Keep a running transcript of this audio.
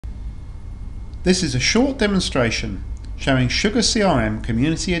This is a short demonstration showing SugarCRM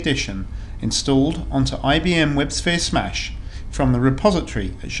Community Edition installed onto IBM WebSphere sMash from the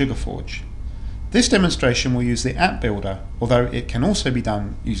repository at SugarForge. This demonstration will use the Appbuilder, although it can also be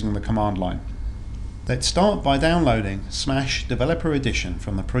done using the command line. Let's start by downloading sMash Developer Edition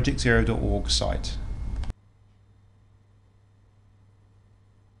from the projectzero.org site.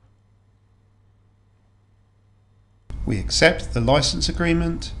 We accept the license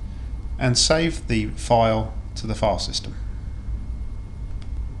agreement and save the file to the file system.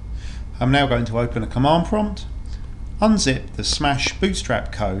 I'm now going to open a command prompt, unzip the sMash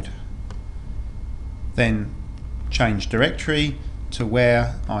bootstrap code, then change directory to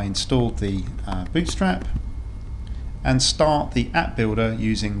where I installed the bootstrap, and start the Appbuilder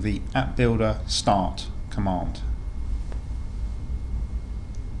using the Appbuilder start command.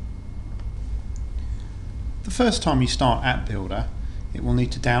 The first time you start Appbuilder, it will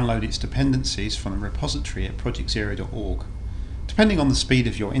need to download its dependencies from the repository at projectzero.org. Depending on the speed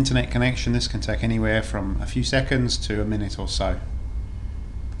of your internet connection, this can take anywhere from a few seconds to a minute or so.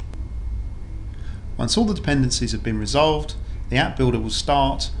 Once all the dependencies have been resolved, the Appbuilder will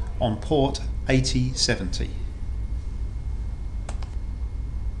start on port 8070.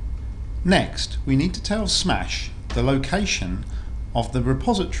 Next, we need to tell sMash the location of the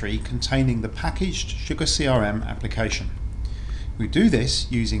repository containing the packaged SugarCRM application. We do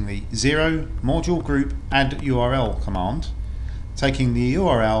this using the 0 module group add URL command, taking the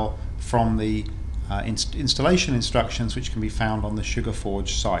URL from the installation instructions which can be found on the SugarForge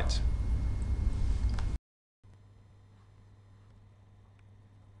site.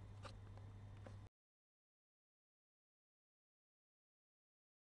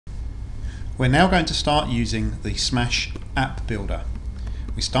 We're now going to start using the sMash App Builder.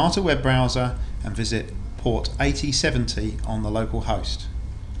 We start a web browser and visit port 8070 on the local host.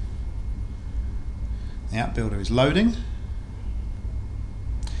 The App Builder is loading.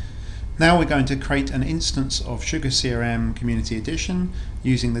 Now we're going to create an instance of SugarCRM Community Edition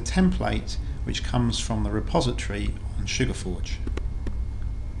using the template which comes from the repository on SugarForge.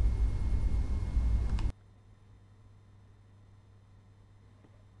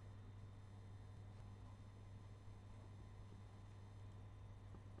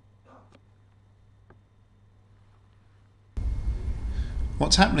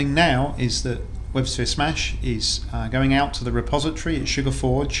 What's happening now is that WebSphere sMash is going out to the repository at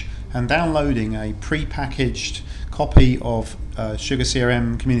SugarForge and downloading a pre-packaged copy of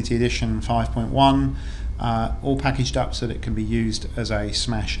SugarCRM Community Edition 5.1, all packaged up so that it can be used as a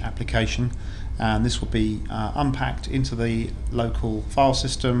sMash application, and this will be unpacked into the local file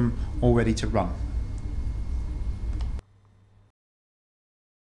system, all ready to run.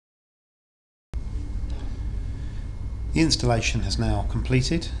 The installation has now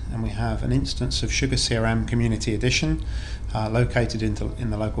completed and we have an instance of SugarCRM Community Edition located in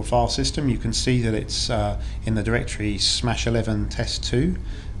the local file system. You can see that it's in the directory smash11 test2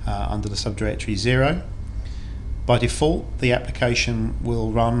 under the subdirectory 0. By default, the application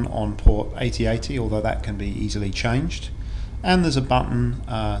will run on port 8080, although that can be easily changed. And there's a button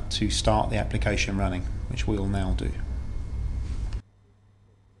to start the application running, which we'll now do.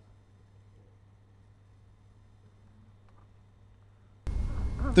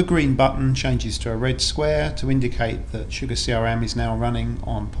 The green button changes to a red square to indicate that SugarCRM is now running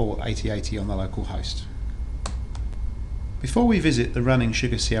on port 8080 on the local host. Before we visit the running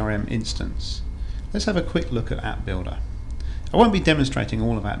SugarCRM instance, let's have a quick look at Appbuilder. I won't be demonstrating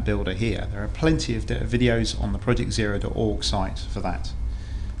all of Appbuilder here. There are plenty of videos on the projectzero.org site for that.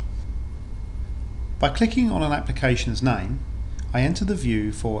 By clicking on an application's name, I enter the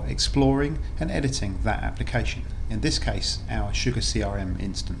view for exploring and editing that application, in this case our SugarCRM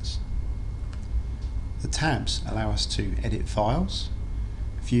instance. The tabs allow us to edit files,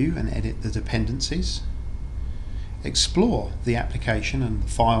 view and edit the dependencies, explore the application and the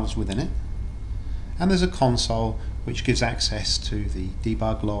files within it, and there's a console which gives access to the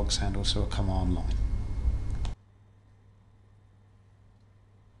debug logs and also a command line.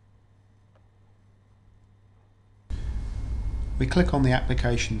 We click on the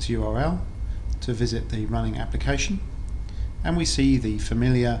application's URL to visit the running application, and we see the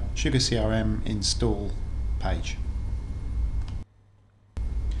familiar SugarCRM install page.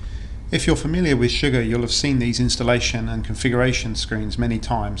 If you're familiar with Sugar, you'll have seen these installation and configuration screens many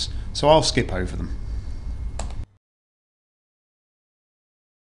times, so I'll skip over them.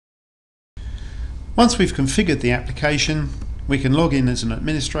 Once we've configured the application, we can log in as an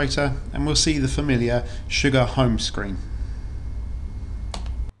administrator and we'll see the familiar Sugar home screen.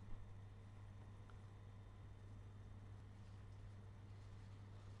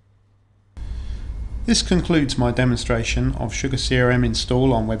 This concludes my demonstration of SugarCRM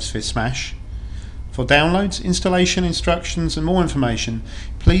install on WebSphere sMash. For downloads, installation instructions and more information,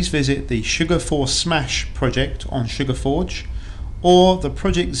 please visit the Sugar4 sMash project on SugarForge or the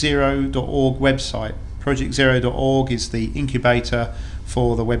projectzero.org website. Projectzero.org is the incubator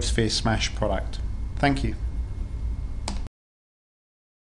for the WebSphere sMash product. Thank you.